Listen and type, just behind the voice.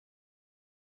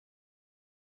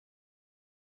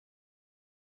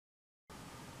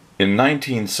In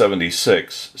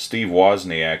 1976, Steve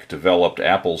Wozniak developed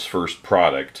Apple's first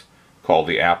product, called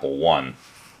the Apple I.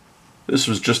 This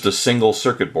was just a single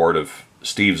circuit board of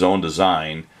Steve's own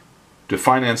design. To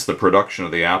finance the production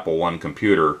of the Apple I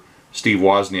computer, Steve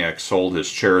Wozniak sold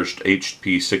his cherished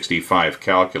HP 65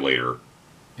 calculator,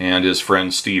 and his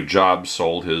friend Steve Jobs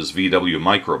sold his VW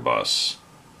microbus,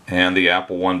 and the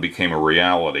Apple I became a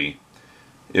reality.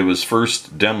 It was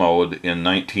first demoed in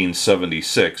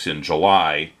 1976 in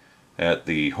July at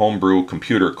the Homebrew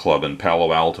Computer Club in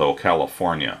Palo Alto,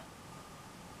 California.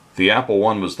 The Apple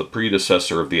I was the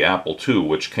predecessor of the Apple II,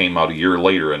 which came out a year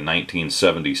later in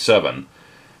 1977,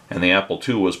 and the Apple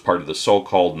II was part of the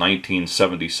so-called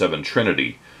 1977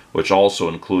 Trinity, which also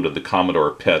included the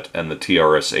Commodore PET and the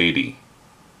TRS-80.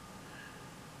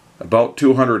 About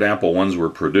 200 Apple I's were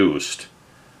produced.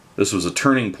 This was a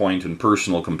turning point in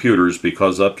personal computers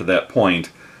because up to that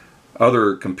point,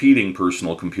 other competing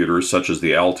personal computers, such as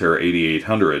the Altair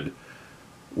 8800,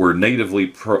 were natively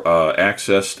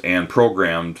accessed and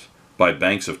programmed by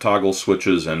banks of toggle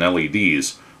switches and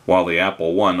LEDs, while the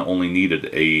Apple I only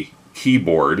needed a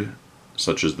keyboard,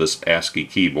 such as this ASCII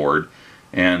keyboard,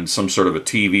 and some sort of a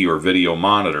TV or video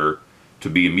monitor to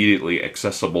be immediately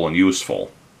accessible and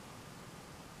useful.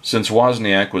 Since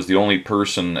Wozniak was the only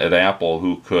person at Apple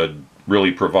who could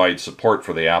really provide support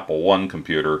for the Apple I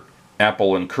computer,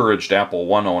 Apple encouraged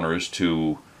Apple I owners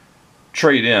to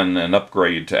trade in and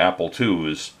upgrade to Apple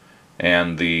IIs,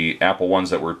 and the Apple I's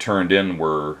that were turned in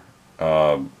were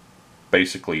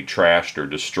basically trashed or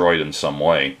destroyed in some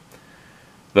way.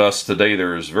 Thus, today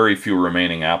there's very few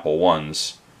remaining Apple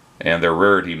I's, and their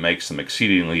rarity makes them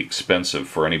exceedingly expensive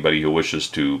for anybody who wishes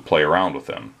to play around with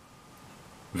them.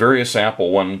 Various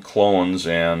Apple I clones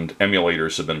and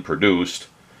emulators have been produced,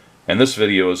 and this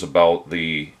video is about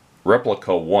the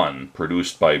Replica I,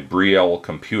 produced by Briel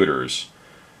Computers,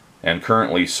 and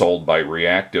currently sold by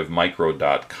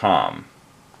reactivemicro.com.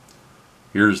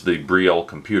 Here's the Briel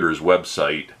Computers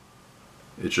website.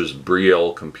 It's just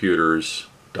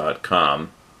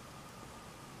brielcomputers.com.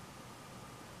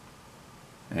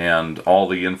 And all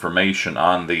the information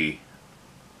on the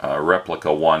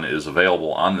Replica I is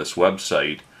available on this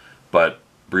website, but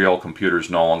Briel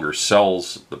Computers no longer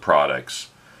sells the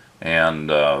products,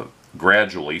 and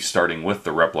gradually, starting with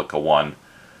the Replica I,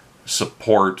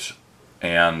 support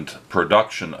and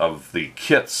production of the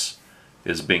kits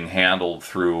is being handled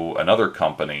through another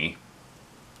company,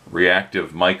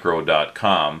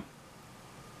 reactivemicro.com,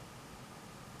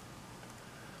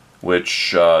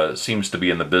 which seems to be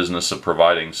in the business of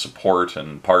providing support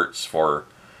and parts for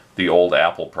the old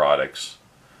Apple products.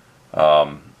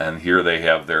 And here they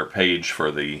have their page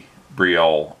for the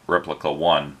Briel Replica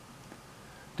I.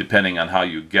 Depending on how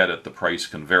you get it, the price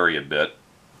can vary a bit.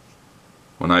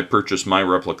 When I purchased my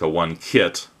Replica I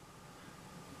kit,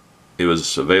 it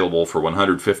was available for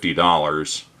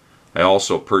 $150. I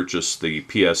also purchased the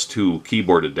PS2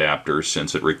 keyboard adapter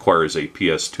since it requires a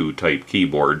PS2 type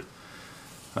keyboard.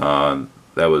 That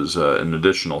was an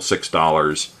additional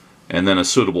 $6. And then a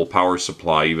suitable power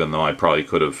supply, even though I probably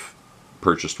could have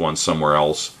purchased one somewhere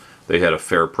else. They had a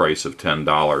fair price of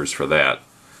 $10 for that.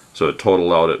 So it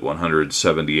totaled out at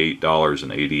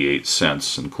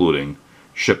 $178.88, including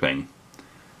shipping,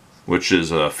 which is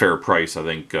a fair price. I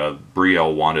think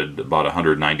Briel wanted about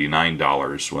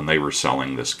 $199 when they were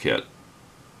selling this kit.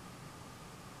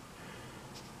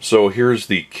 So here's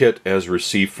the kit as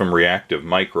received from Reactive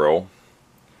Micro.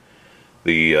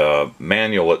 The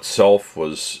manual itself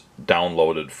was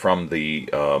downloaded from the,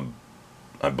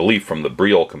 I believe from the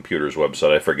Briel Computers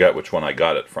website. I forget which one I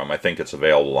got it from. I think it's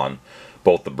available on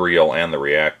both the Briel and the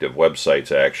Reactive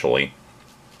websites, actually.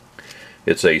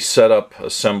 It's a setup,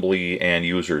 assembly, and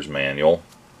user's manual,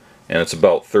 and it's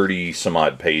about 30 some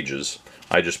odd pages.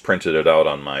 I just printed it out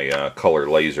on my color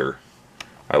laser.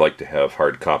 I like to have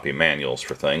hard copy manuals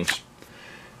for things.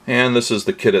 And this is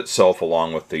the kit itself,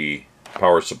 along with the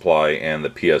power supply and the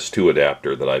PS2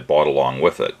 adapter that I bought along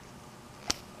with it.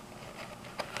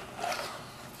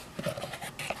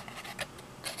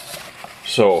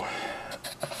 So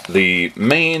the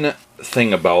main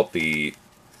thing about the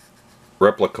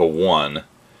Replica I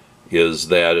is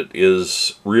that it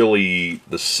is really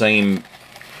the same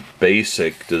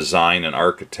basic design and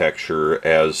architecture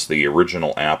as the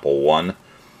original Apple I,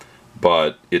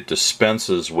 but it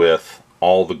dispenses with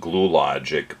all the glue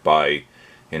logic by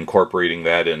incorporating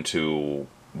that into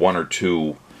one or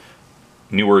two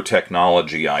newer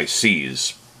technology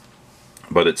ICs.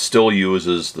 But it still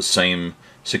uses the same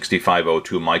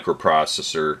 6502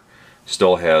 microprocessor,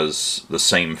 still has the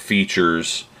same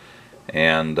features,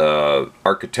 and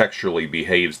architecturally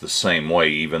behaves the same way,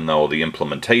 even though the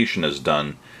implementation is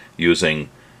done using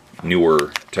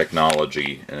newer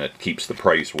technology, and it keeps the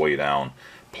price way down.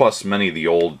 Plus, many of the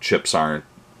old chips aren't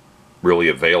really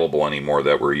available anymore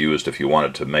that were used if you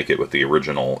wanted to make it with the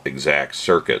original exact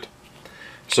circuit.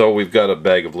 So we've got a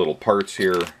bag of little parts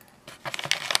here,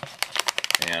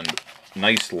 and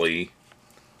nicely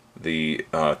the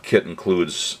kit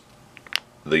includes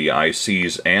the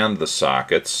ICs and the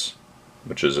sockets,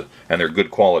 and they're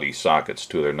good quality sockets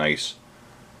too. They're nice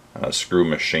screw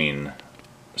machine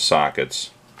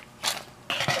sockets,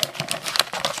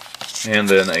 and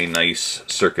then a nice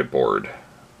circuit board.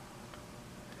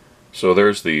 So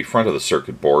there's the front of the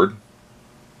circuit board,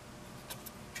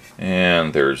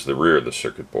 and there's the rear of the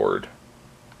circuit board.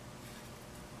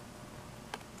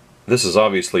 This is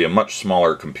obviously a much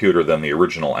smaller computer than the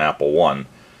original Apple I,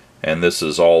 and this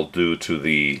is all due to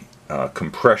the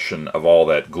compression of all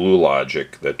that glue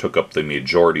logic that took up the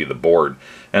majority of the board.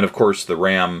 And of course the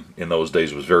RAM in those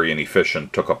days was very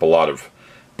inefficient, took up a lot of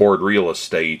board real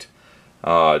estate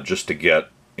just to get,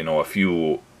 you know, a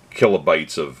few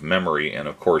kilobytes of memory. And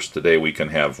of course today we can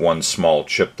have one small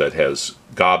chip that has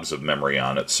gobs of memory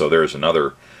on it, so there's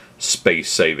another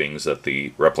space savings that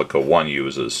the Replica I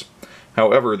uses.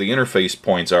 However, the interface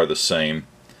points are the same.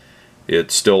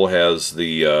 It still has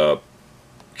the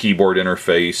keyboard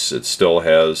interface, it still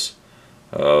has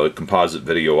composite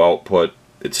video output,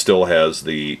 it still has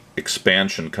the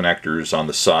expansion connectors on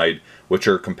the side, which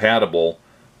are compatible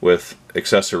with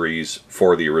accessories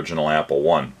for the original Apple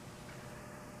I.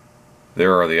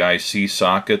 There are the IC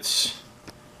sockets.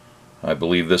 I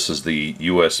believe this is the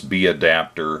USB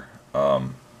adapter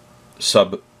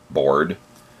subboard.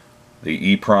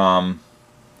 The EEPROM,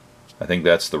 I think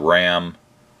that's the RAM.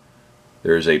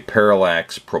 There's a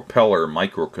Parallax propeller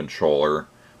microcontroller,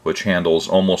 which handles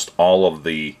almost all of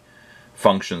the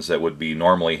functions that would be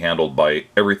normally handled by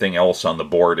everything else on the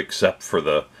board except for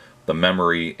the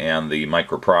memory and the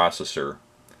microprocessor.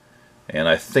 And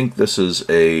I think this is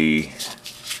a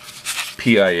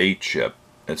PIA chip.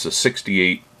 It's a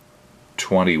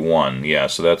 6821. Yeah,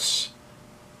 so that's,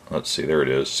 let's see, there it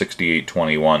is,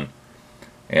 6821.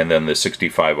 And then the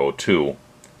 6502.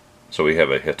 So we have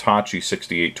a Hitachi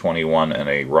 6821 and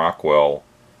a Rockwell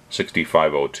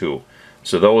 6502.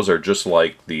 So those are just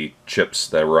like the chips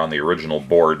that were on the original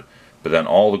board, but then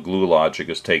all the glue logic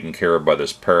is taken care of by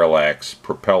this Parallax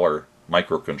propeller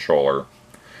microcontroller,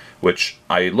 which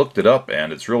I looked it up,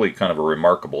 and it's really kind of a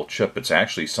remarkable chip. It's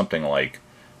actually something like,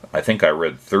 I think I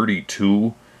read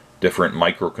 32 different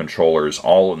microcontrollers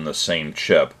all in the same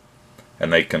chip,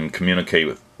 and they can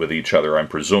communicate with each other. I'm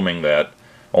presuming that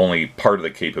only part of the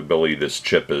capability of this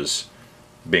chip is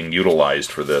being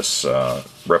utilized for this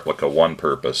Replica I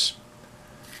purpose.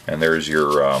 And there's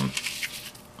your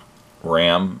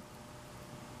RAM.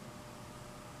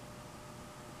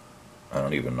 I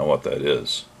don't even know what that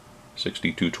is.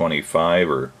 6225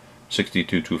 or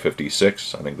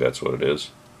 62256, I think that's what it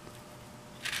is.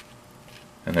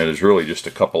 And that is really just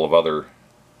a couple of other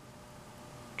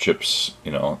chips,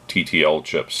 you know, TTL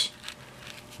chips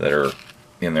that are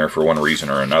in there for one reason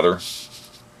or another.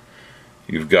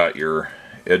 You've got your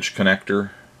edge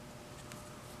connector.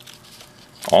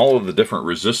 All of the different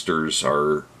resistors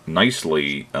are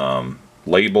nicely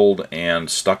labeled and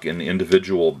stuck in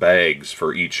individual bags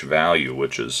for each value,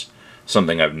 which is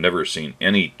something I've never seen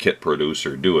any kit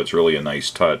producer do. It's really a nice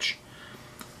touch.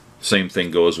 Same thing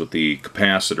goes with the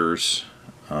capacitors.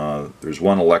 There's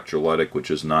one electrolytic which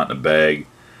is not in a bag.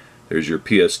 There's your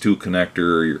PS2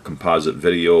 connector, your composite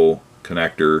video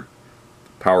connector,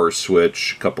 power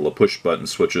switch, a couple of push button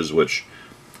switches which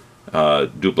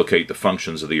duplicate the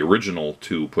functions of the original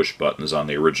two push buttons on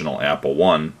the original Apple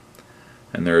I.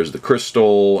 And there's the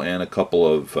crystal and a couple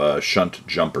of shunt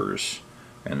jumpers.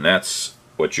 And that's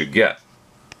what you get.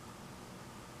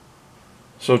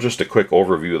 So just a quick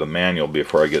overview of the manual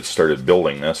before I get started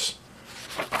building this.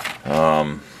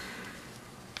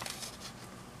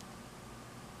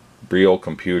 Briel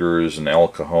Computers in El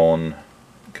Cajon,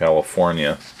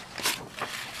 California.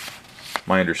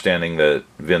 My understanding that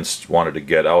Vince wanted to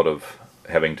get out of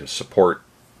having to support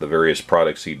the various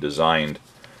products he designed,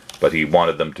 but he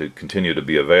wanted them to continue to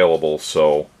be available,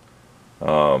 so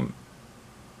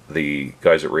the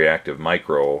guys at Reactive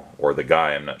Micro, or the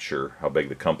guy, I'm not sure how big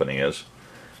the company is,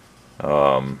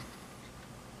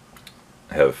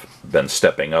 have been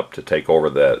stepping up to take over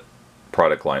that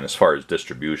product line as far as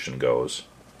distribution goes.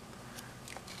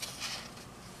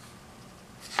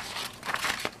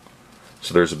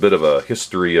 So there's a bit of a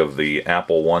history of the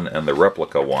Apple I and the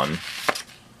Replica I.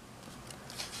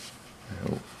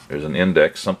 There's an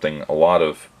index, something a lot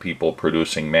of people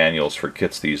producing manuals for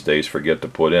kits these days forget to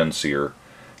put in, so you're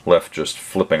left just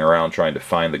flipping around trying to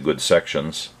find the good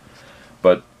sections.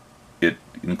 But it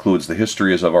includes the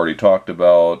history, as I've already talked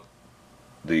about,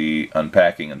 the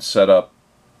unpacking and setup,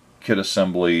 kit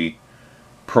assembly,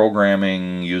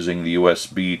 programming using the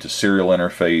USB to serial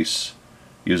interface,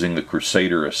 using the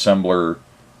Crusader assembler,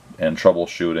 and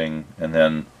troubleshooting, and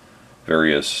then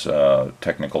various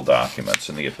technical documents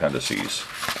in the appendices.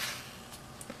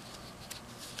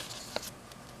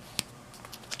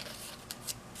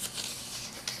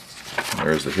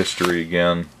 There's the history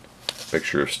again,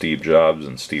 picture of Steve Jobs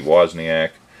and Steve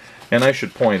Wozniak. And I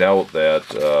should point out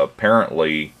that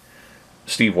apparently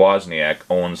Steve Wozniak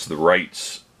owns the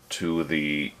rights to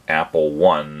the Apple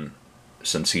I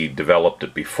since he developed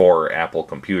it before Apple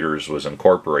Computers was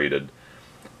incorporated,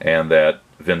 and that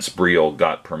Vince Briel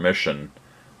got permission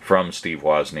from Steve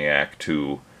Wozniak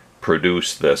to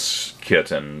produce this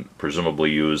kit and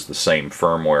presumably use the same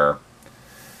firmware.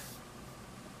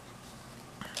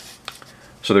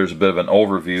 So there's a bit of an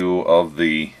overview of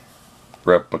the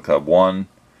Replica I,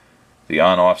 the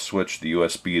on-off switch, the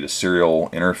USB to serial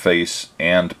interface,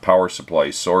 and power supply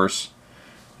source.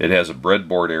 It has a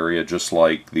breadboard area just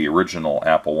like the original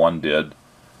Apple I did.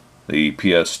 The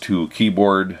PS2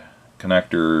 keyboard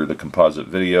connector, the composite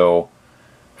video,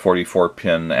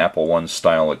 44-pin Apple I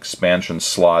style expansion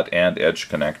slot and edge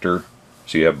connector.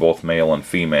 So you have both male and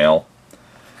female.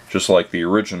 Just like the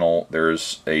original,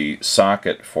 there's a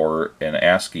socket for an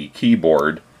ASCII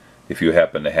keyboard if you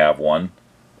happen to have one.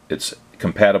 It's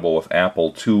compatible with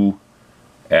Apple II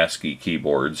ASCII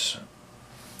keyboards.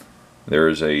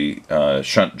 There's a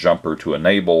shunt jumper to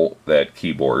enable that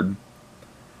keyboard.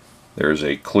 There's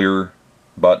a clear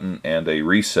button and a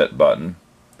reset button.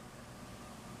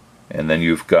 And then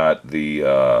you've got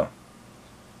the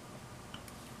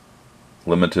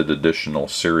limited editional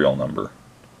serial number,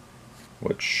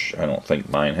 which I don't think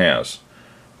mine has.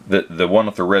 The one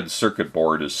with the red circuit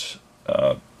board is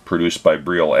produced by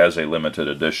Briel as a limited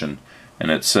edition, and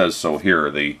it says so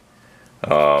here. The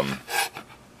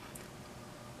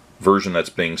version that's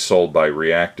being sold by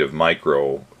Reactive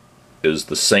Micro is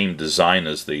the same design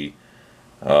as the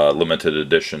limited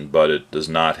edition, but it does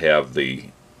not have the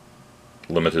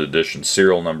limited edition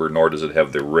serial number, nor does it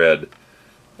have the red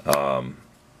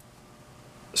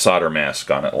solder mask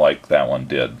on it like that one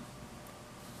did.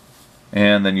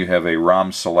 And then you have a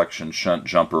ROM selection shunt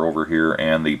jumper over here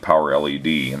and the power LED,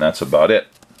 and that's about it.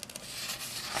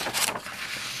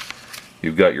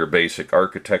 You've got your basic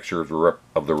architecture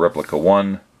of the Replica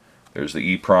I. There's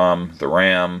the EEPROM, the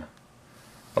RAM,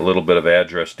 a little bit of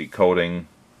address decoding,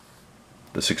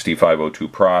 the 6502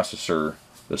 processor,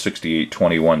 the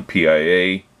 6821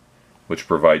 PIA, which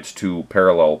provides 2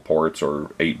 parallel ports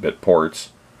or 8-bit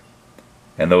ports.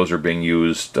 And those are being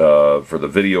used for the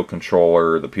video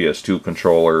controller, the PS2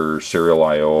 controller, serial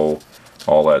I/O,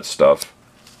 all that stuff.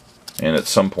 And at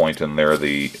some point in there,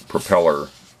 the propeller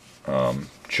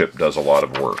chip does a lot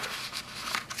of work.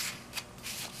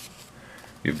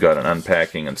 You've got an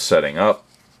unpacking and setting up,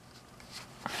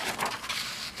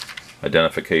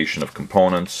 identification of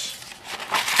components,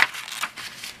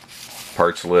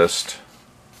 parts list,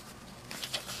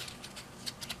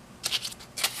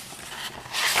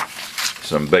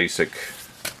 some basic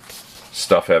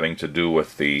stuff having to do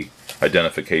with the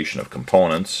identification of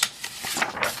components.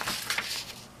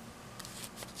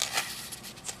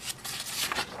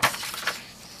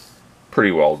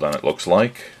 Pretty well done, it looks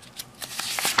like.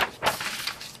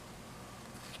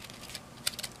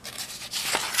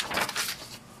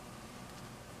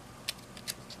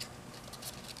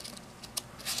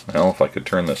 Well, if I could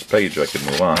turn this page, I could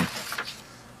move on.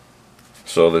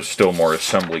 So there's still more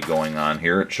assembly going on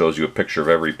here. It shows you a picture of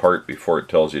every part before it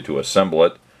tells you to assemble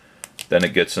it. Then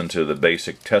it gets into the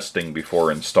basic testing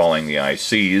before installing the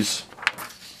ICs.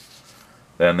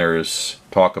 Then there's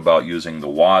talk about using the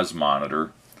Woz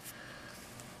monitor.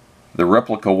 The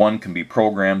Replica I can be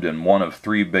programmed in one of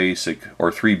 3 basic or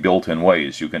 3 built-in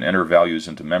ways. You can enter values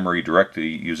into memory directly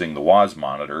using the Woz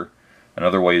monitor.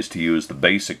 Another way is to use the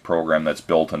basic program that's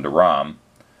built into ROM.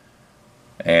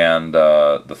 And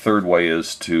the third way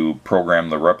is to program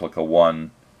the Replica I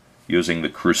using the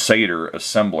Crusader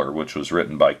assembler, which was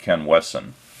written by Ken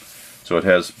Wesson. So it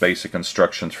has basic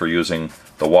instructions for using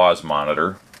the Woz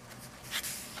monitor.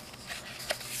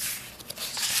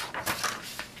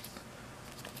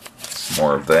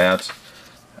 More of that.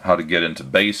 How to get into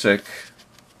BASIC.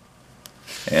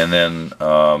 And then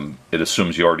it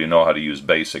assumes you already know how to use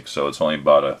BASIC, so it's only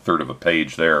about a third of a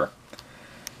page there.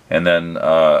 And then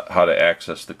how to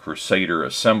access the Crusader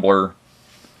assembler,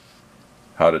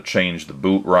 how to change the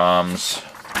boot ROMs,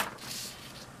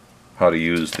 how to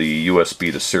use the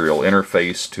USB to serial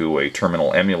interface to a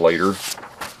terminal emulator,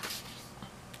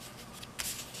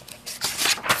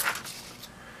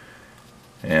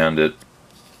 and it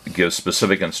gives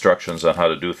specific instructions on how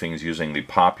to do things using the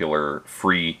popular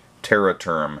free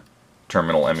Terraterm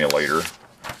terminal emulator,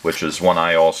 which is one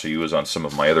I also use on some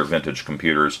of my other vintage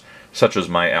computers, such as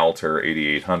my Altair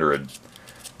 8800.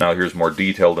 Now here's more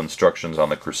detailed instructions on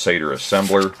the Crusader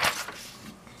assembler.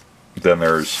 Then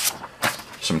there's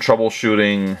some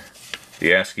troubleshooting,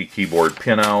 the ASCII keyboard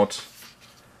pinout,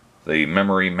 the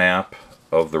memory map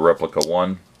of the Replica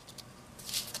I,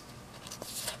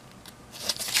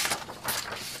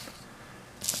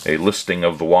 a listing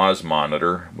of the Woz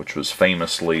monitor, which was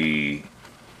famously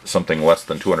something less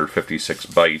than 256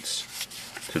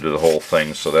 bytes to do the whole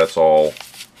thing, so that's all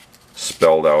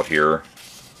spelled out here.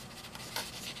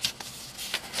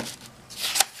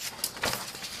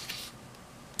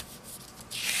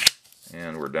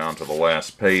 And we're down to the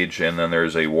last page, and then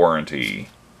there's a warranty.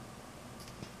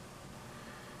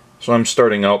 So I'm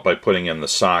starting out by putting in the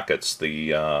sockets.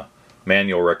 The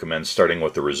manual recommends starting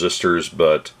with the resistors,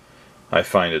 but I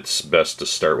find it's best to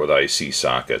start with IC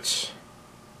sockets.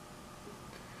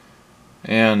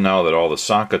 And now that all the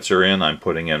sockets are in, I'm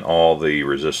putting in all the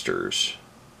resistors.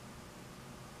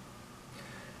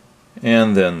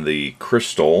 And then the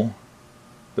crystal,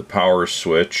 the power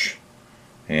switch,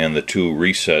 and the two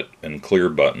reset and clear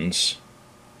buttons.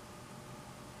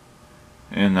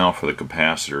 And now for the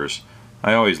capacitors.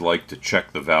 I always like to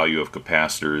check the value of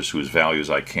capacitors whose values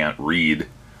I can't read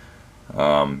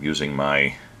using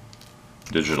my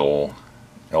digital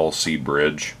LC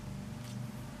bridge.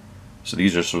 So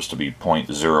these are supposed to be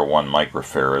 0.01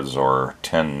 microfarads or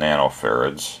 10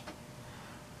 nanofarads.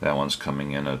 That one's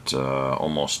coming in at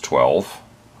almost 12.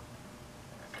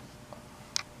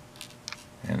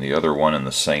 And the other one in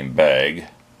the same bag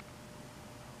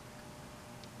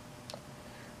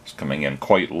is coming in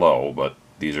quite low, but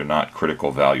these are not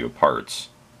critical value parts.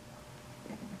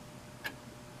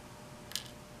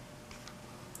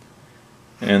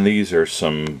 And these are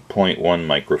some 0.1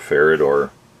 microfarad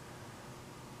or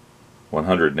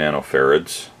 100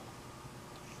 nanofarads.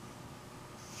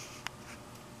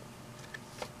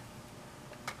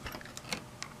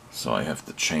 So I have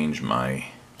to change my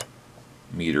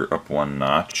meter up one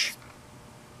notch.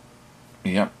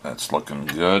 Yep, that's looking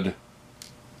good.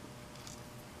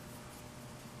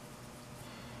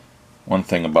 One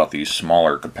thing about these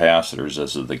smaller capacitors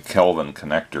is that the Kelvin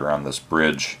connector on this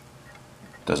bridge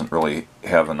doesn't really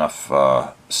have enough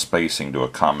spacing to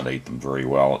accommodate them very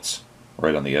well. It's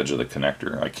right on the edge of the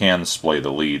connector. I can splay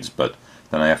the leads, but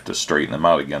then I have to straighten them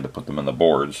out again to put them in the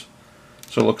boards.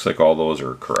 So it looks like all those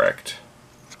are correct.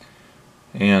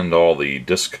 And all the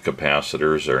disk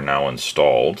capacitors are now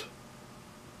installed.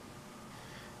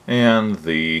 And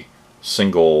the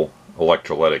single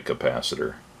electrolytic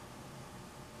capacitor.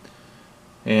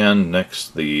 And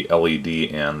next the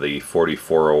LED and the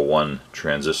 4401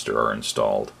 transistor are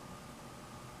installed.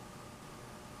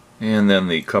 And then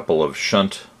the couple of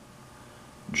shunt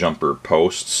jumper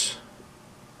posts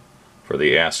for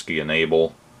the ASCII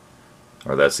enable,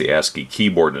 or that's the ASCII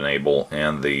keyboard enable,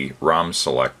 and the ROM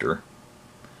selector.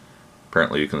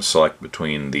 Apparently you can select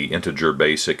between the integer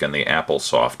basic and the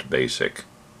AppleSoft basic.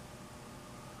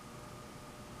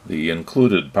 The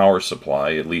included power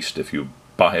supply, at least if you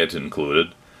buy it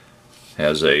included,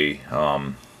 has a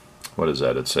what is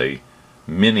that? It's a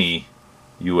mini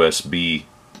USB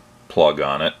plug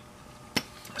on it.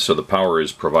 So the power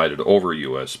is provided over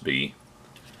USB.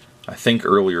 I think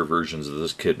earlier versions of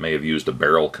this kit may have used a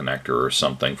barrel connector or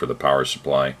something for the power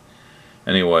supply.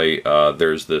 Anyway,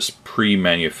 there's this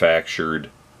pre-manufactured,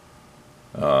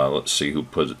 let's see who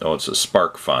put it, oh, it's a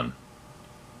SparkFun.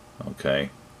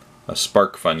 Okay, a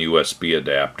SparkFun USB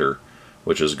adapter,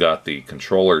 which has got the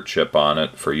controller chip on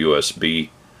it for USB,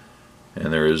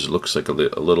 and there is, looks like a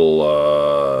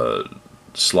little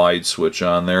slide switch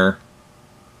on there.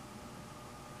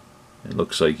 It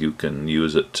looks like you can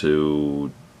use it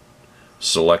to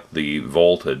select the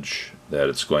voltage that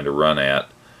it's going to run at,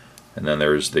 and then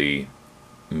there's the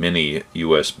mini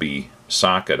USB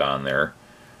socket on there,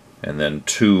 and then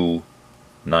two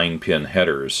 9-pin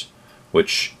headers,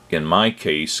 which in my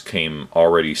case came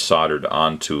already soldered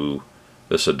onto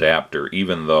this adapter,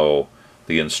 even though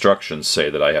the instructions say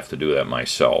that I have to do that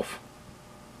myself.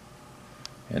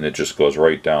 And it just goes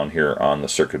right down here on the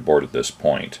circuit board at this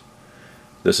point.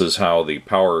 This is how the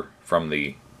power from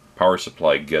the power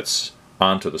supply gets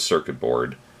onto the circuit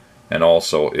board, and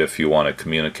also if you want to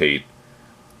communicate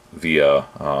via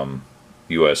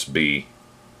USB,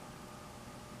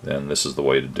 then this is the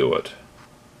way to do it.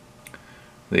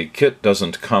 The kit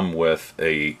doesn't come with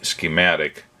a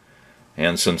schematic,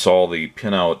 and since all the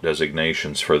pinout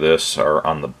designations for this are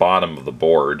on the bottom of the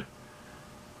board,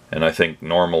 And I think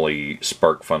normally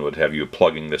SparkFun would have you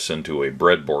plugging this into a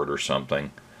breadboard or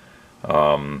something.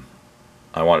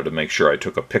 I wanted to make sure I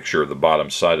took a picture of the bottom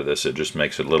side of this. It just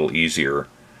makes it a little easier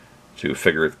to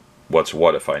figure what's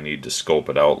what if I need to scope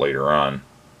it out later on.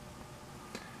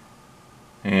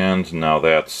 And now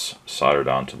that's soldered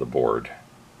onto the board.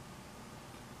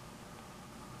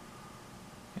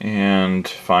 And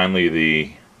finally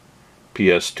the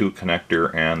PS2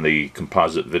 connector and the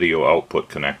composite video output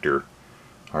connector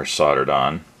are soldered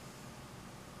on.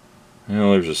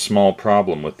 Now there's a small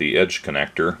problem with the edge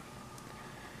connector.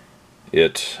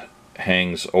 It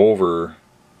hangs over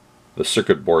the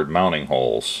circuit board mounting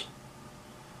holes.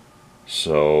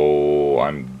 So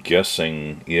I'm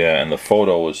guessing, yeah, and the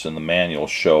photos in the manual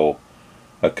show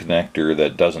a connector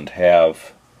that doesn't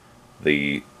have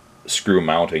the screw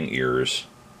mounting ears.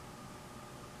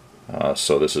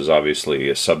 So this is obviously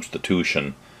a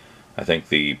substitution. I think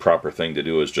the proper thing to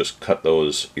do is just cut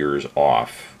those ears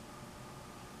off.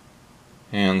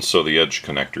 And so the edge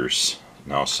connector's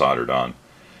now soldered on.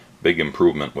 Big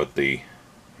improvement with the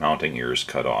mounting ears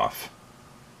cut off.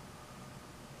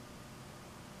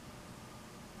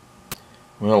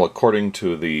 Well, according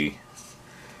to the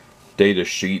data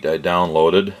sheet I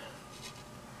downloaded,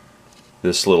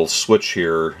 this little switch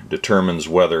here determines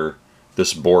whether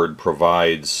this board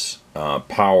provides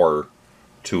power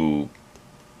to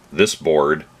this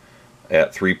board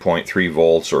at 3.3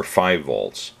 volts or 5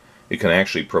 volts. It can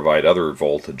actually provide other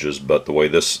voltages, but the way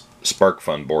this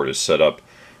SparkFun board is set up,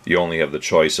 you only have the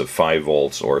choice of 5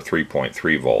 volts or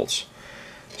 3.3 volts.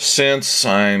 Since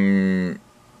everything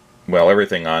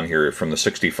on here from the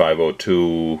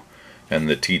 6502 and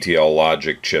the TTL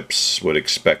logic chips would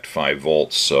expect 5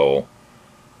 volts, so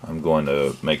I'm going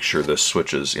to make sure this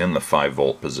switches in the 5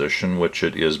 volt position, which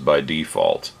it is by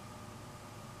default.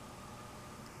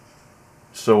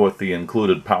 So with the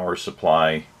included power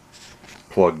supply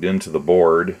plugged into the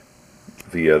board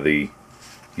via the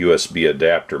USB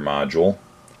adapter module,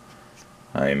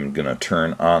 I'm going to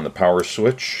turn on the power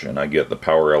switch and I get the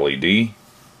power LED.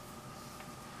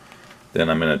 Then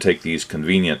I'm going to take these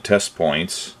convenient test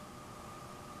points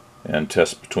and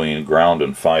test between ground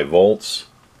and 5 volts.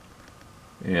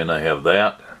 And I have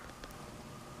that.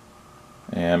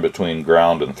 And between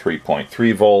ground and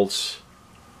 3.3 volts.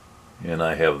 And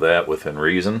I have that within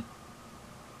reason.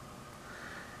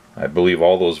 I believe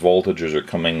all those voltages are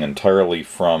coming entirely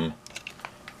from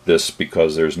this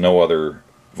because there's no other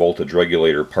voltage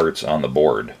regulator parts on the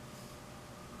board.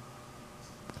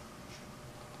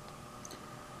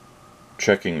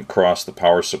 Checking across the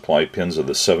power supply pins of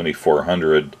the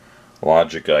 7400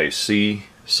 logic IC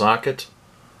socket.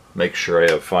 Make sure I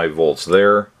have 5 volts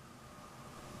there.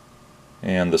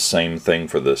 And the same thing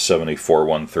for the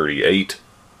 74138.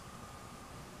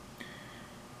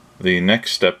 The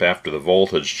next step after the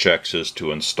voltage checks is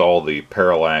to install the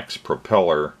parallax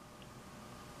propeller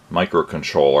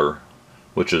microcontroller,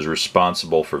 which is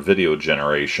responsible for video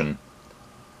generation,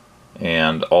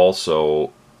 and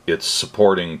also it's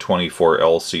supporting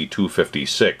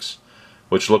 24LC256,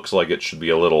 which looks like it should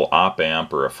be a little op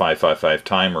amp or a 555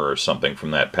 timer or something from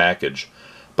that package,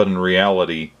 but in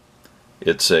reality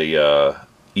it's a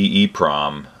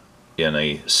EEPROM in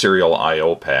a serial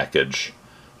I/O package,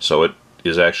 so it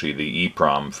is actually the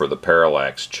EEPROM for the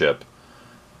parallax chip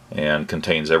and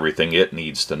contains everything it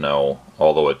needs to know,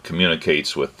 although it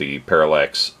communicates with the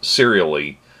parallax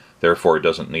serially, therefore it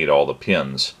doesn't need all the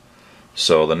pins.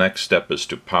 So the next step is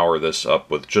to power this up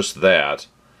with just that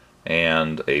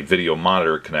and a video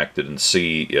monitor connected and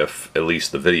see if at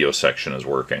least the video section is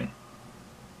working.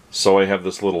 So I have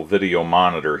this little video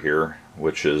monitor here,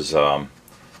 which is one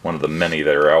of the many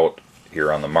that are out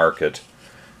here on the market.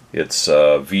 It's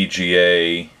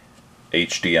VGA,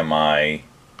 HDMI,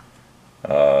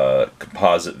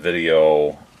 composite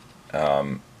video,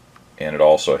 and it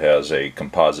also has a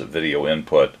composite video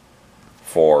input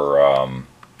for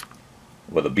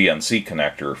with a BNC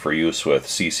connector for use with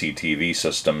CCTV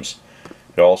systems.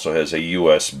 It also has a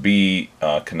USB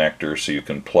connector so you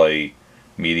can play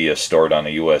media stored on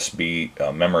a USB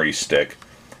memory stick,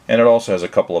 and it also has a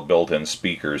couple of built-in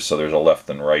speakers, so there's a left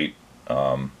and right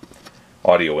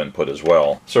audio input as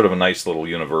well. Sort of a nice little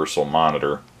universal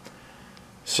monitor.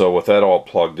 So with that all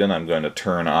plugged in, I'm going to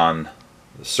turn on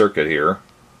the circuit here,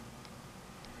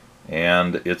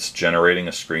 and it's generating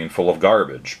a screen full of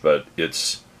garbage, but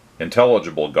it's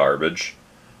intelligible garbage,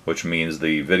 which means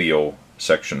the video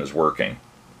section is working.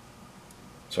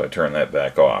 So I turn that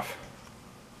back off.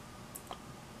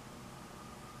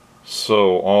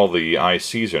 So all the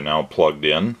ICs are now plugged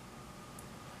in,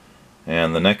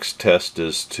 and the next test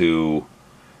is to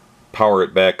power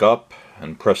it back up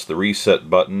and press the reset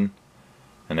button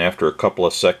and after a couple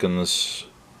of seconds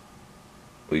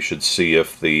we should see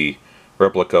if the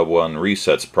Replica I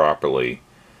resets properly.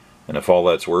 And if all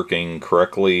that's working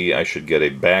correctly, I should get a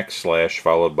backslash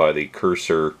followed by the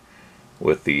cursor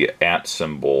with the @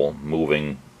 symbol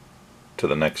moving to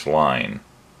the next line.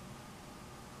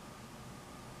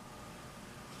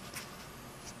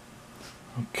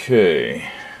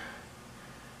 Okay,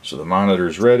 so the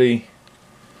monitor's ready.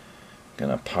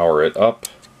 Gonna power it up.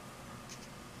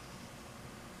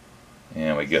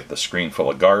 And we get the screen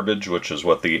full of garbage, which is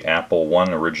what the Apple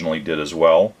I originally did as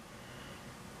well.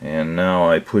 And now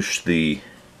I push the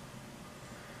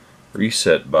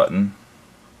reset button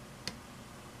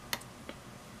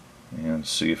and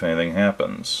see if anything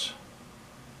happens.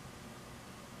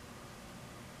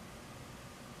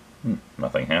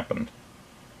 Nothing happened.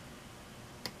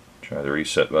 Try the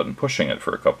reset button, pushing it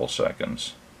for a couple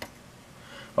seconds.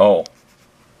 Oh,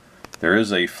 there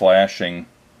is a flashing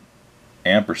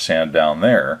ampersand down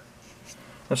there.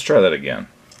 Let's try that again.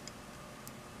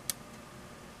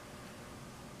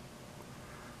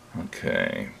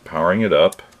 Okay, powering it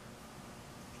up.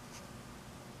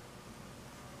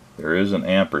 There is an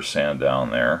ampersand down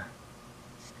there.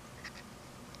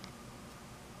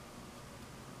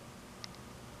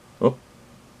 Oh,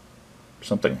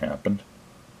 something happened.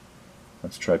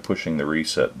 Let's try pushing the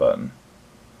reset button.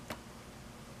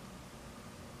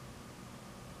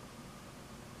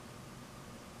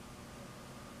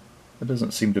 It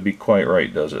doesn't seem to be quite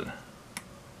right, does it?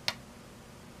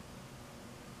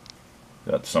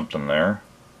 Got something there.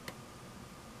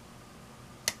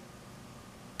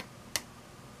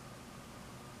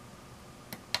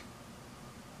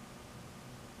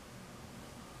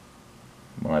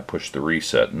 When I push the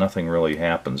reset, nothing really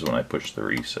happens when I push the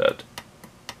reset.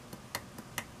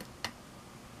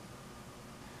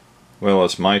 Well,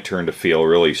 it's my turn to feel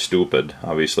really stupid,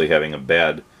 obviously having a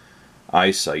bad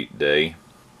eyesight day.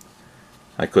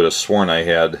 I could have sworn I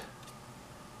had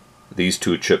these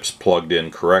two chips plugged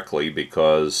in correctly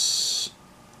because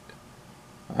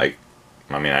I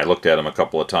looked at them a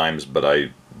couple of times, but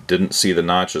I didn't see the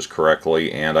notches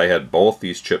correctly, and I had both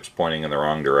these chips pointing in the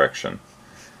wrong direction.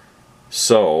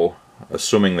 So,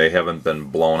 assuming they haven't been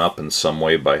blown up in some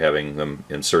way by having them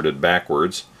inserted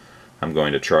backwards, I'm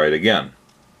going to try it again.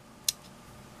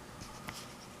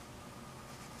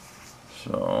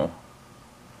 So,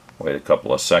 wait a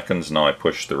couple of seconds. Now I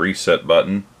push the reset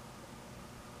button,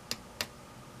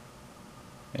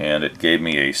 and it gave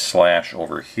me a slash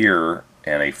over here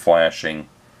and a flashing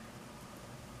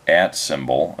 @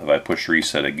 symbol. If I push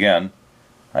reset again,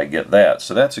 I get that.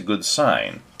 So that's a good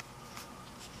sign.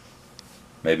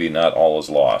 Maybe not all is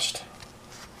lost.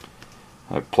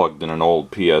 I've plugged in an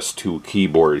old PS2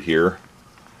 keyboard here.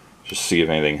 Just see if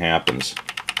anything happens.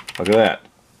 Look at that.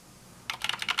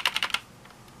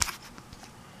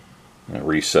 I'm going to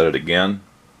reset it again.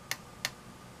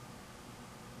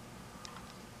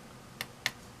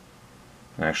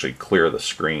 And actually clear the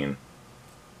screen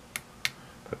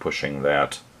by pushing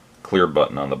that clear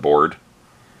button on the board.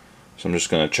 So I'm just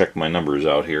going to check my numbers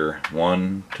out here.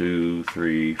 1, 2,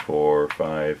 3, 4,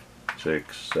 5,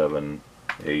 6, 7,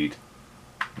 8,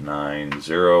 9,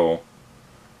 0.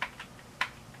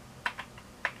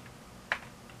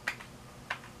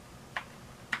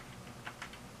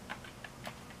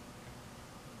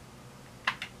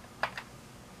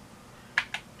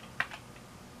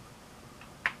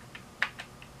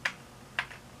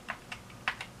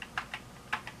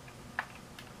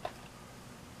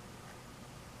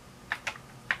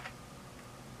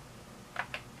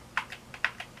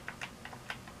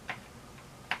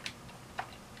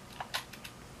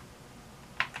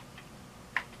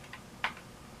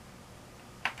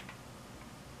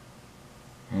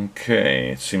 Okay,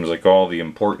 it seems like all the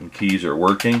important keys are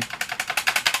working.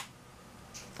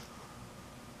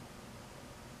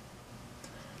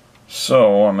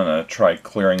 So I'm going to try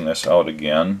clearing this out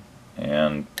again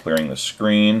and clearing the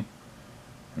screen.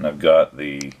 And I've got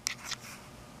the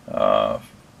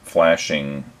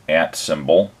flashing @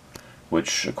 symbol,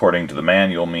 which according to the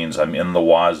manual means I'm in the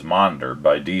Woz monitor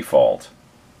by default.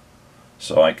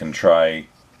 So I can try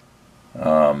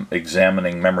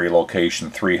examining memory location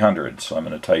 300. So I'm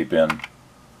going to type in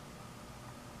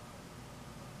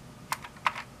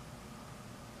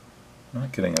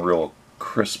not getting a real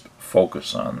crisp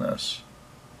focus on this.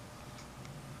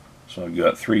 So I've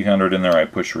got 300 in there. I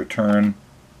push return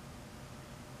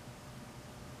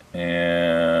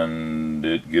and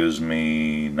it gives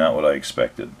me not what I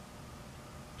expected.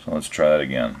 So let's try that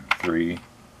again.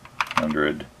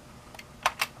 300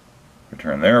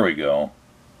 return. There we go.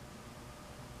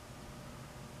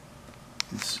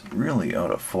 It's really out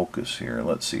of focus here.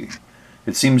 Let's see.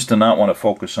 It seems to not want to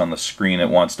focus on the screen. It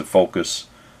wants to focus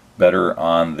better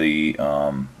on the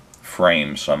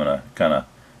frame, so I'm going to kind of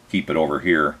keep it over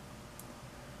here.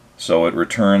 So it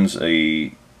returns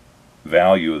a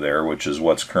value there, which is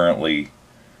what's currently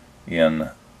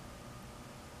in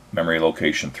memory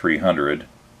location 300.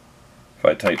 If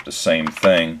I type the same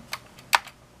thing,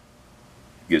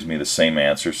 it gives me the same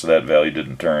answer, so that value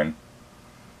didn't turn.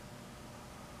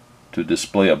 To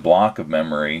display a block of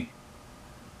memory,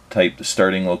 type the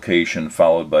starting location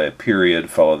followed by a period,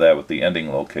 follow that with the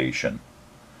ending location.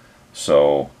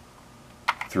 So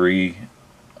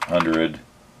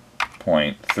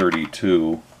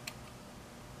 300.32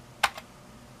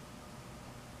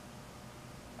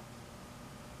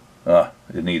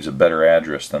 it needs a better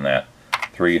address than that.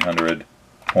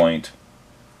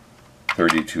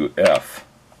 300.32F.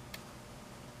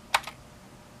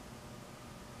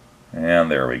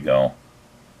 And there we go.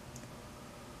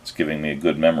 It's giving me a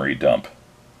good memory dump.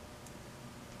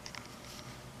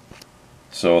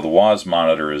 So the Woz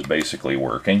monitor is basically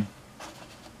working.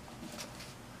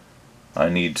 I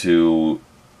need to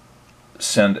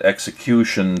send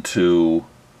execution to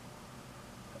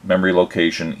memory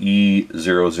location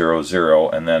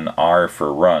E000 and then R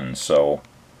for run. So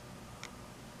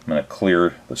I'm going to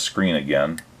clear the screen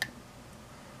again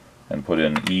and put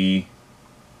in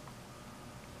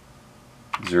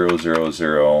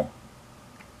E000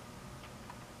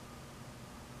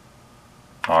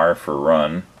 R for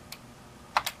run,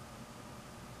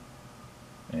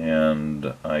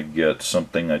 and I get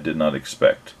something I did not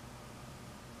expect.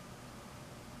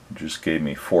 It just gave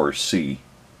me 4C.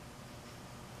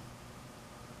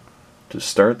 To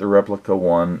start the Replica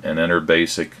I and enter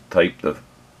BASIC,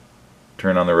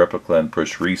 turn on the Replica and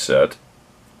push reset.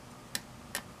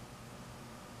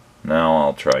 Now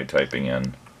I'll try typing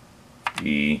in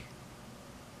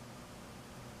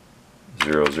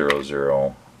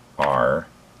E000R,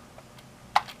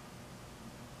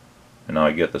 and now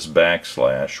I get this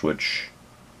backslash, which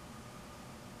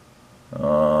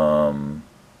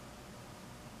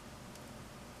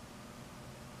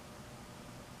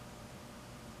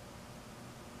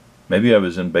maybe I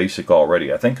was in BASIC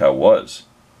already. I think I was,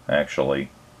 actually.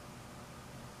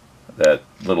 That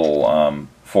little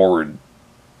forward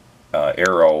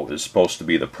arrow is supposed to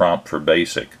be the prompt for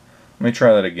BASIC. Let me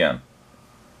try that again.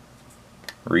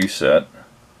 Reset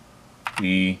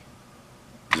E000R.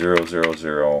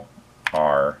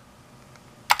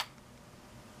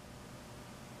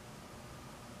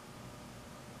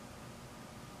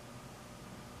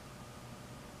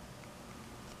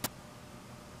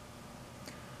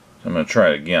 So I'm going to try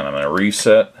it again. I'm going to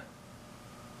reset.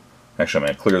 Actually, I'm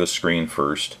going to clear the screen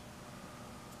first.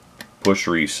 Push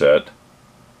reset.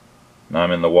 Now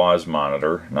I'm in the Woz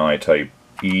monitor. Now I type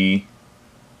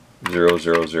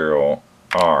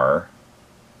E000R.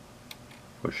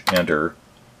 Push enter.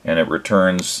 And it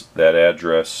returns that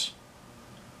address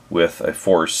with a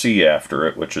 4C after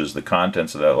it, which is the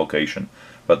contents of that location.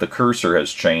 But the cursor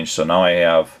has changed, so now I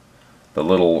have the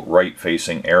little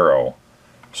right-facing arrow.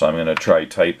 So I'm going to try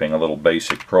typing a little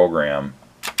basic program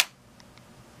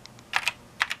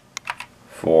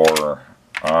for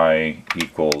I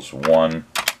equals 1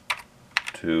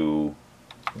 to,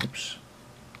 oops.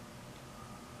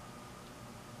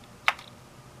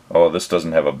 Oh, this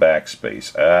doesn't have a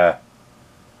backspace.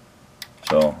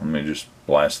 So let me just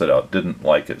blast it out. Didn't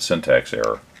like it. Syntax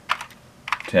error.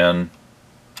 10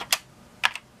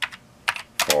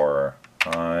 for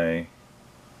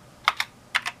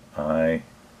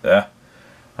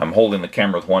I'm holding the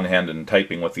camera with one hand and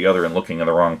typing with the other and looking in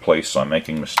the wrong place, so I'm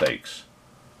making mistakes.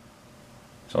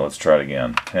 So let's try it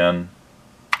again. 10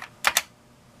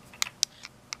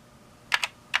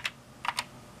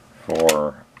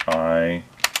 for I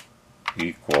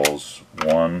equals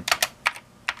 1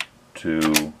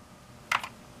 to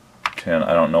 10.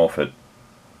 I don't know if it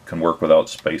can work without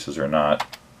spaces or not.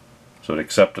 So it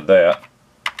accepted that.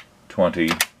 20.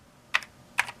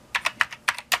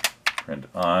 Print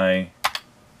I.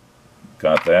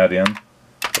 Got that in.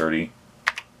 30.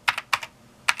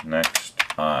 Next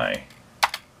I.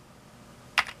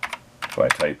 If I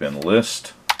type in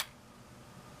list,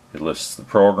 it lists the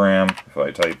program. If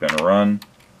I type in run,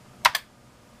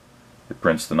 it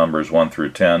prints the numbers 1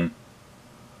 through 10.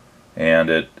 And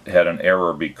it had an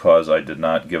error because I did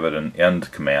not give it an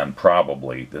end command,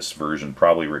 probably. This version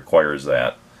probably requires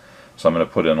that. So I'm going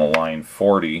to put in a line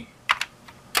 40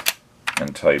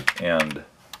 and type end.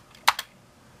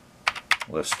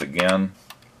 List again.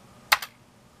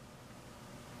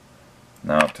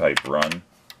 Now type run.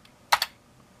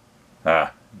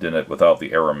 Did it without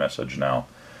the error message now.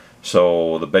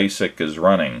 So the BASIC is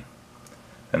running.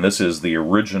 And this is the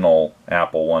original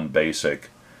Apple I Basic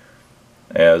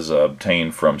as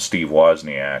obtained from Steve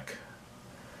Wozniak.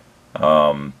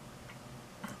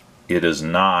 It is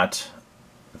not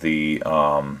the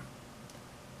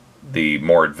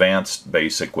more advanced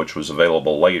Basic, which was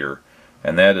available later,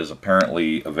 and that is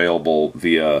apparently available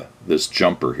via this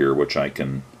jumper here, which I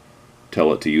can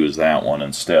tell it to use that one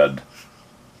instead.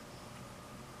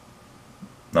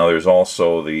 Now there's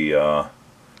also the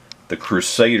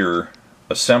Crusader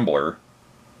assembler,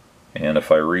 and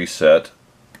if I reset,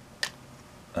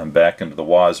 I'm back into the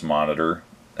Woz monitor,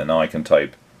 and now I can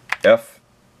type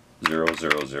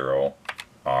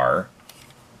F000R,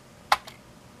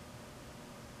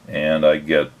 and I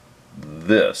get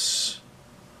this,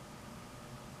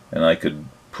 and I could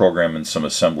program in some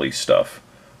assembly stuff.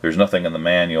 There's nothing in the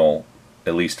manual,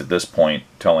 at least at this point,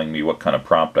 telling me what kind of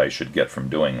prompt I should get from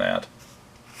doing that.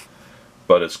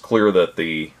 But it's clear that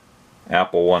the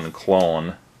Apple I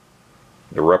clone,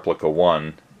 the Replica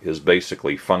I, is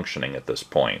basically functioning at this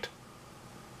point.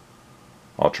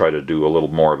 I'll try to do a little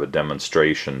more of a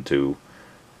demonstration to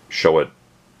show it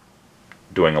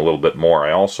doing a little bit more.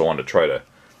 I also want to try to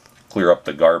clear up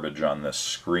the garbage on this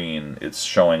screen. It's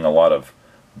showing a lot of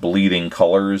bleeding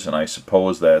colors, and I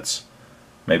suppose that's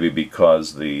maybe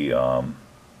because the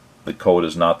code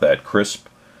is not that crisp.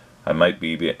 I might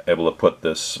be able to put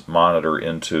this monitor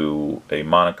into a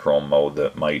monochrome mode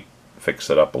that might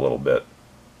fix it up a little bit.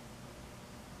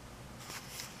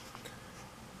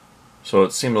 So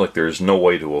it seems like there's no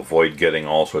way to avoid getting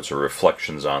all sorts of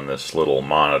reflections on this little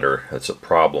monitor. That's a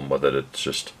problem with it. It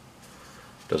just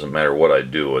doesn't matter what I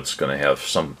do, it's going to have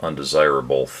some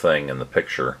undesirable thing in the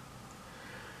picture.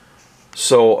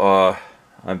 So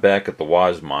I'm back at the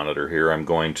Woz monitor here. I'm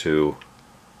going to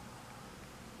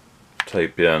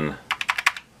type in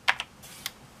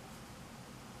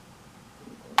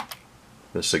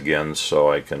this again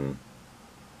so I can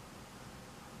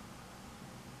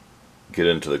get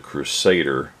into the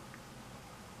Crusader.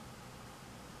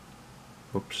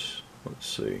 Oops, let's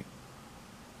see.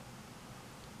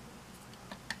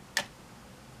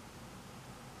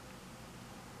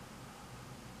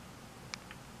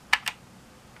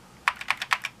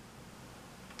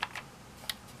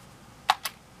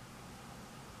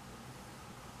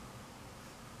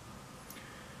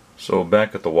 So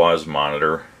back at the Woz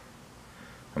monitor,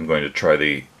 I'm going to try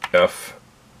the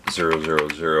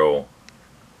F000R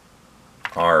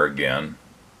again,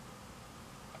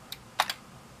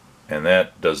 and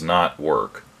that does not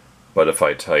work. But if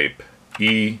I type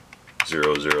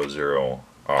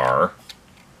E000R,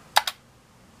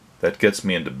 that gets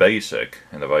me into BASIC,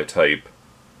 and if I type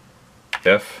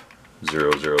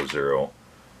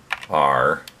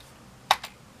F000R,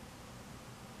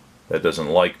 that doesn't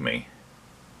like me.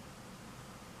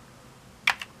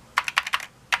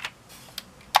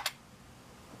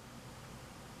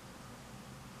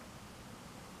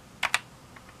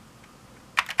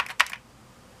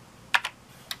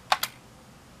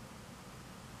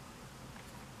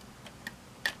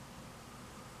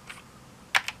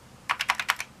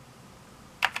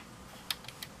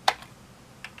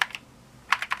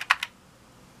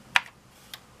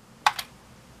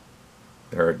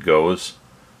 There it goes.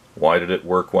 Why did it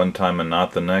work one time and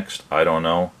not the next? I don't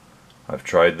know. I've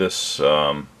tried this.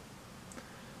 It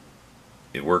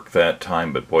worked that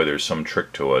time, but boy, there's some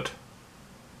trick to it.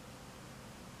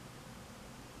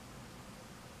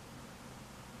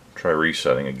 Try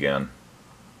resetting again.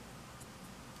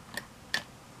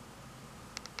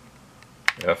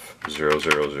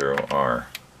 F000R.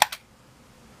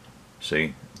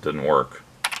 See? It didn't work.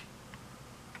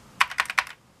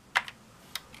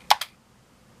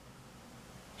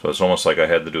 So it's almost like I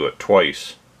had to do it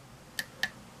twice.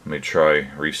 Let me try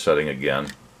resetting again.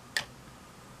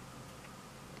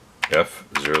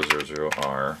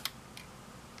 F000R.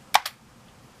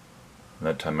 And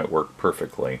that time it worked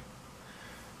perfectly.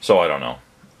 So I don't know.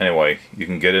 Anyway, you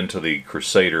can get into the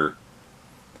Crusader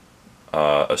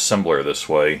assembler this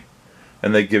way,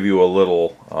 and they give you a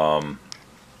little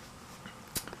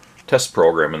test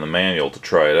program in the manual to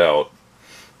try it out.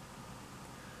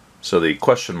 So the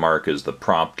question mark is the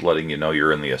prompt letting you know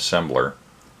you're in the assembler.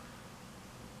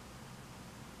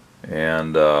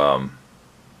 And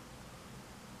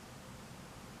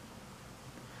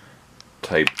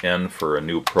type N for a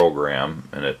new program,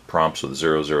 and it prompts with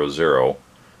 000,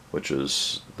 which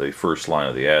is the first line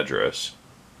of the address.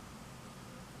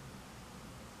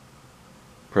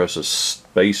 Press a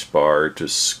space bar to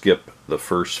skip the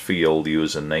first field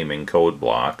using naming code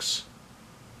blocks.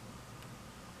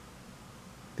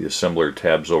 The assembler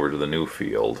tabs over to the new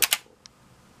field,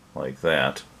 like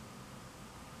that.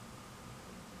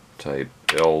 Type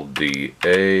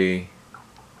LDA.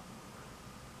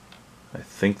 I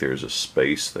think there's a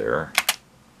space there.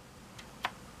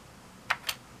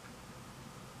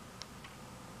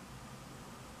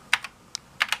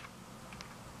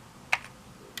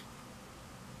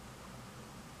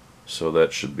 So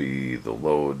that should be the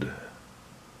load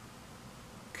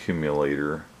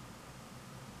accumulator.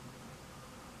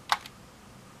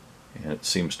 And it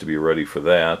seems to be ready for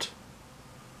that.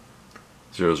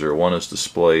 001 is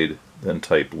displayed, then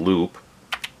type loop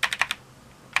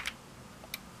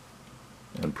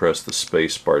and press the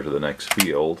space bar to the next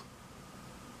field.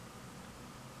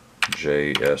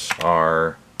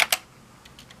 JSR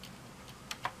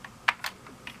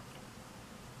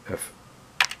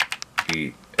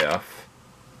FEF.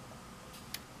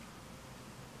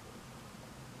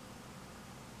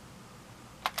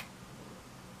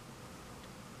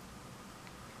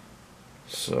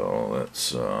 So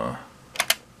that's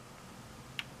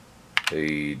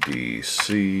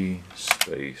ADC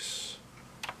space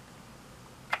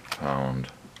pound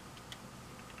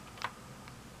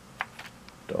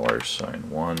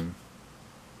 $1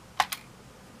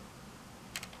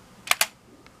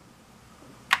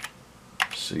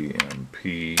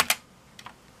 CMP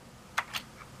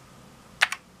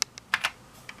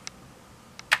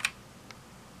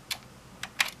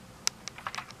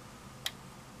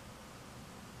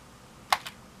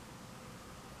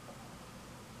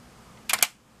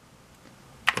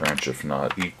branch if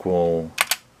not equal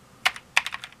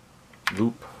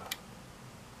loop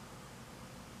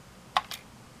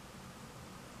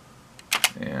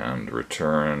and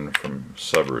return from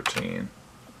subroutine.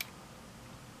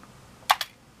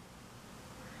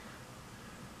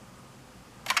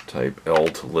 Type L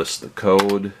to list the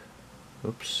code.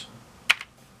 Oops.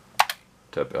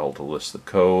 Type L to list the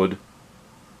code.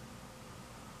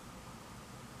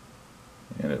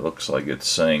 And it looks like it's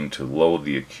saying to load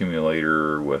the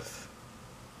accumulator with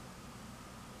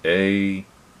A,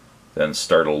 then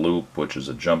start a loop, which is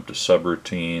a jump to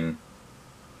subroutine.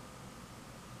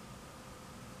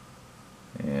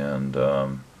 And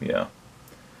yeah.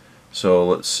 So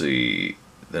let's see.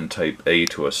 Then type A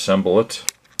to assemble it.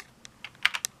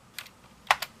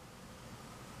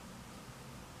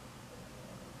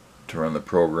 To run the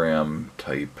program,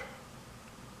 type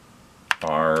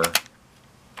R.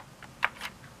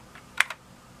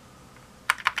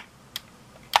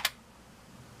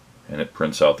 And it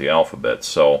prints out the alphabet.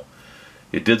 So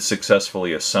it did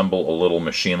successfully assemble a little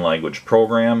machine language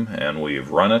program, and we've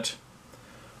run it.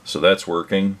 So that's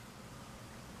working.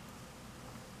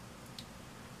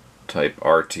 Type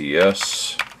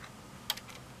RTS,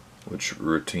 which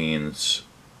returns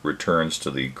to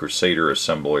the Crusader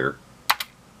assembler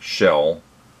shell.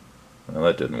 Well,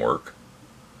 that didn't work.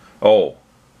 Oh,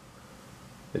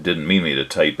 it didn't mean me to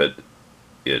type it.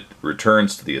 It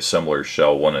returns to the assembler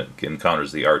shell when it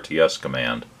encounters the RTS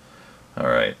command.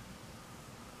 Alright.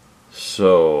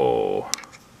 So,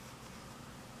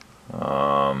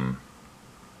 how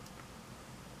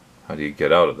do you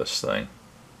get out of this thing?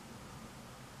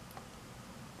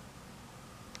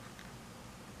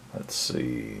 Let's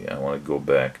see. I want to go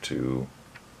back to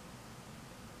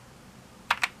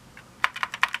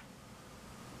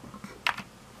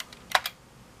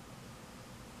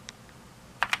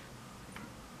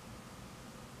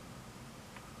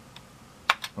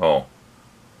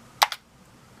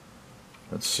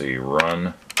let's see,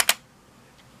 run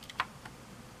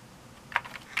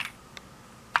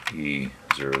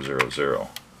E000.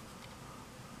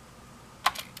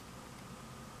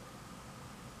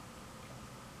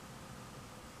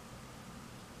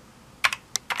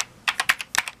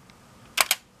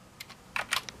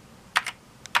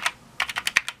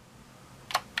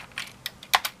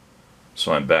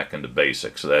 So I'm back into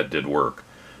BASIC, so that did work.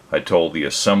 I told the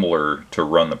assembler to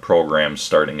run the program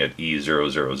starting at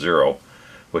E000,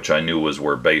 which I knew was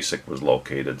where BASIC was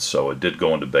located, so it did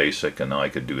go into BASIC, and now I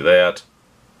could do that.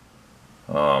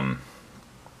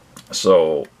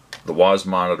 So the WOZ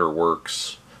monitor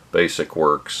works, BASIC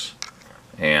works,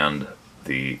 and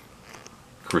the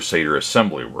Crusader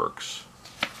assembly works.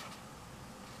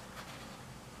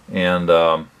 And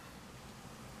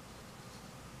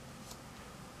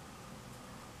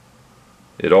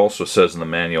it also says in the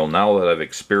manual, now that I've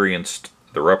experienced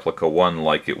the Replica I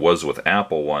like it was with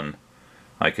Apple I,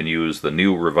 I can use the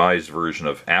new revised version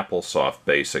of AppleSoft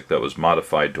BASIC that was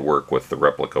modified to work with the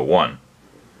Replica I.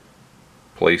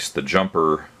 Place the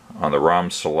jumper on the ROM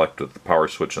select with the power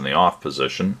switch in the off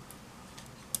position.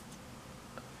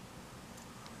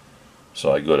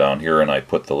 So I go down here and I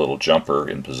put the little jumper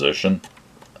in position.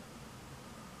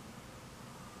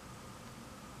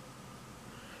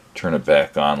 Turn it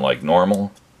back on like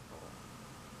normal.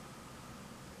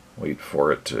 Wait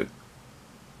for it to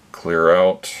clear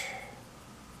out.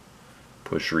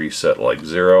 Push reset like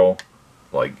 0,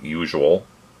 like usual.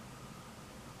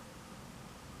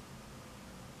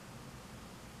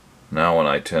 Now when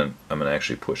I'm going to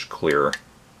actually push clear,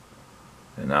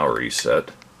 and now reset.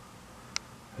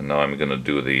 And now I'm going to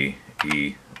do the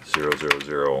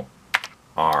E000R.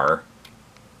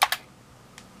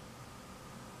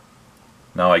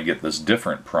 Now I get this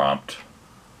different prompt.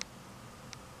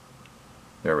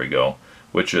 There we go.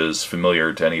 Which is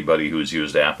familiar to anybody who's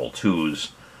used Apple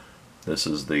IIs. This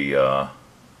is the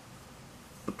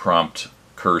prompt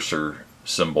cursor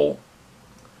symbol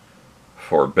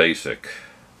for BASIC.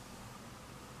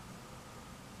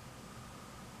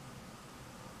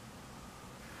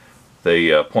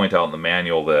 They point out in the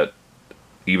manual that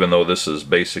even though this is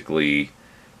basically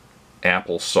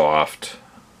AppleSoft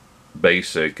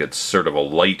BASIC, it's sort of a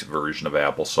light version of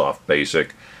AppleSoft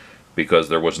BASIC because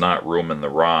there was not room in the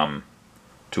ROM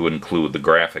to include the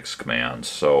graphics commands.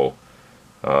 So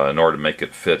in order to make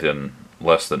it fit in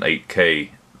less than 8K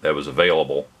that was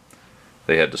available,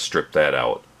 they had to strip that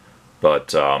out.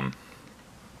 But I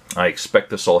expect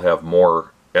this will have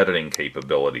more editing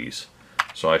capabilities.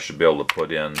 So I should be able to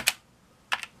put in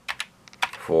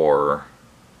for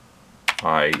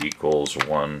I equals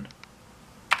 1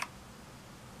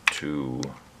 to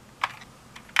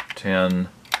 10,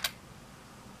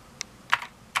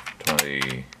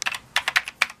 20,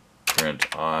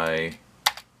 print I,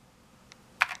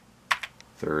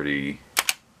 30,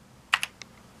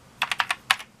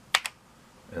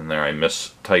 and there I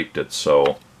mistyped it,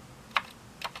 so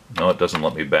no, it doesn't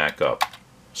let me back up.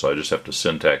 So I just have to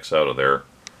syntax out of there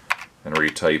and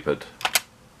retype it.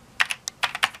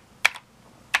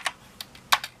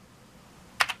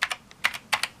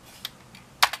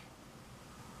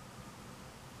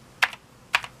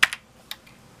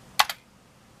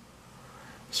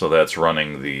 So that's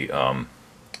running the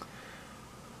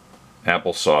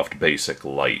AppleSoft BASIC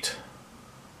Lite.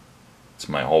 It's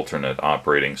my alternate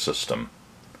operating system.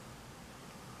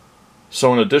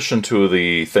 So in addition to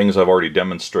the things I've already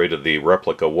demonstrated the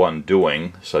Replica I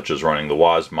doing, such as running the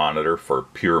WAS monitor for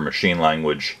pure machine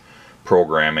language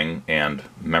programming and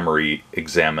memory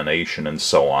examination and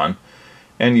so on,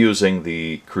 and using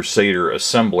the Crusader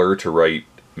assembler to write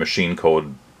machine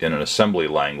code in an assembly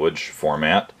language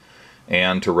format,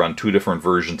 and to run 2 different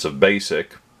versions of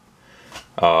BASIC.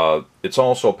 It's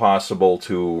also possible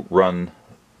to run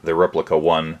the Replica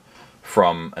I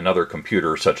from another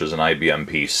computer, such as an IBM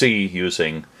PC,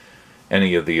 using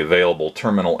any of the available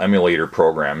terminal emulator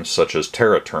programs, such as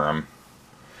TerraTerm.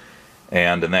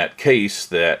 And in that case,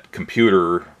 that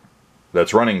computer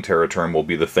that's running TerraTerm will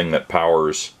be the thing that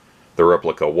powers the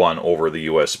Replica I over the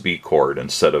USB cord,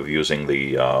 instead of using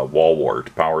the wall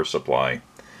wart power supply.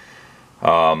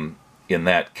 In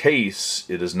that case,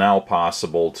 it is now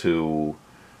possible to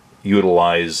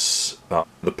utilize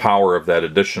the power of that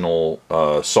additional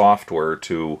software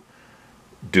to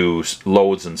do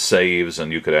loads and saves,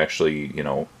 and you could actually, you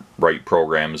know, write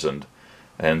programs and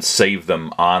save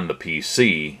them on the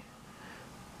PC.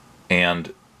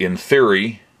 And in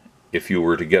theory, if you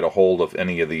were to get a hold of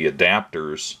any of the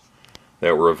adapters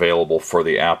that were available for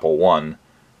the Apple I,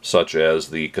 such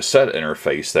as the cassette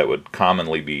interface that would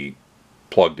commonly be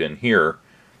plugged in here,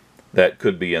 that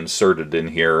could be inserted in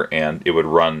here and it would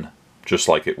run just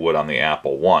like it would on the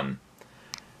Apple I,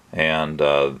 and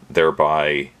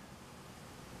thereby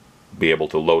be able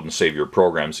to load and save your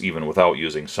programs even without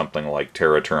using something like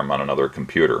TerraTerm on another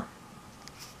computer.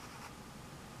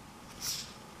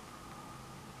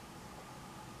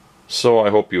 So I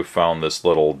hope you found this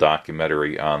little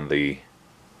documentary on the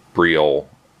Briel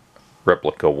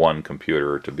Replica I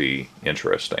computer to be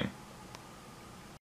interesting.